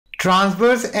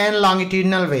Transverse and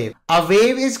longitudinal wave. A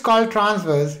wave is called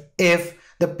transverse if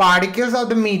the particles of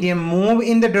the medium move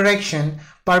in the direction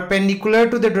perpendicular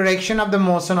to the direction of the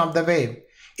motion of the wave.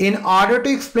 In order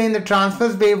to explain the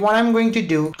transverse wave, what I'm going to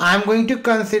do, I'm going to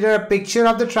consider a picture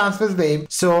of the transverse wave.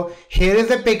 So here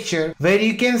is a picture where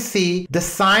you can see the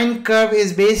sine curve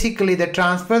is basically the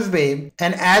transverse wave,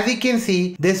 and as you can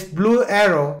see, this blue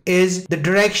arrow is the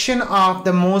direction of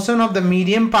the motion of the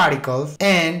medium particles,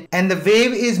 and the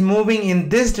wave is moving in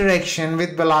this direction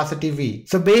with velocity v.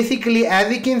 So basically,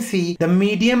 as you can see, the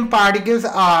medium particles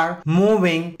are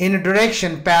moving in a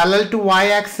direction parallel to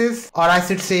y-axis, or I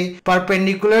should say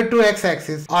perpendicular to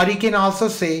x-axis, or you can also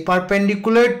say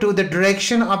perpendicular to the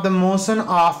direction of the motion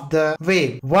of the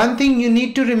wave. One thing you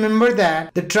need to remember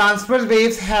that the transverse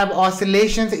waves have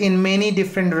oscillations in many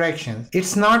different directions.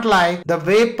 It's not like the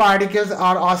wave particles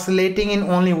are oscillating in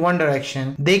only one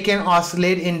direction. They can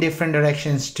oscillate in different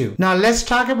directions too. Now let's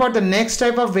talk about the next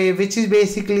type of wave, which is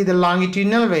basically the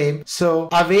longitudinal wave. So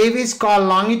a wave is called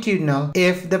longitudinal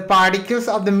if the particles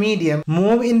of the medium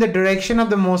move in the direction of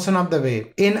the motion of the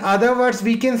wave. In other words,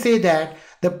 we can say that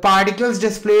the particles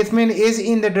displacement is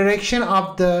in the direction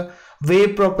of the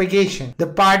wave propagation. The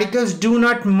particles do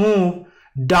not move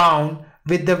down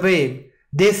with the wave.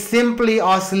 They simply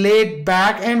oscillate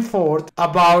back and forth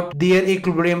about their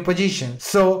equilibrium position.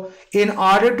 So in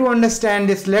order to understand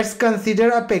this, let's consider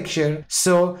a picture.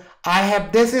 So I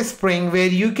have this spring where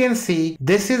you can see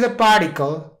this is a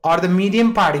particle, or the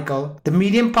medium particle. The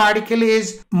medium particle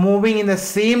is moving in the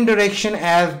same direction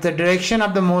as the direction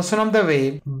of the motion of the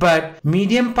wave, but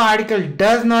medium particle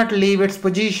does not leave its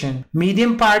position.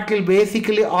 Medium particle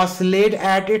basically oscillate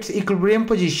at its equilibrium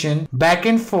position back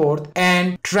and forth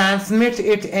and transmits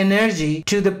its energy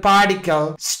to the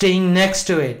particle staying next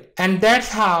to it. And that's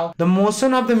how the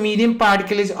motion of the medium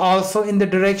particle is also in the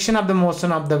direction of the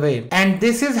motion of the wave. And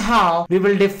this is how we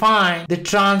will define the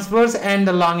transverse and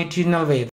the longitudinal wave.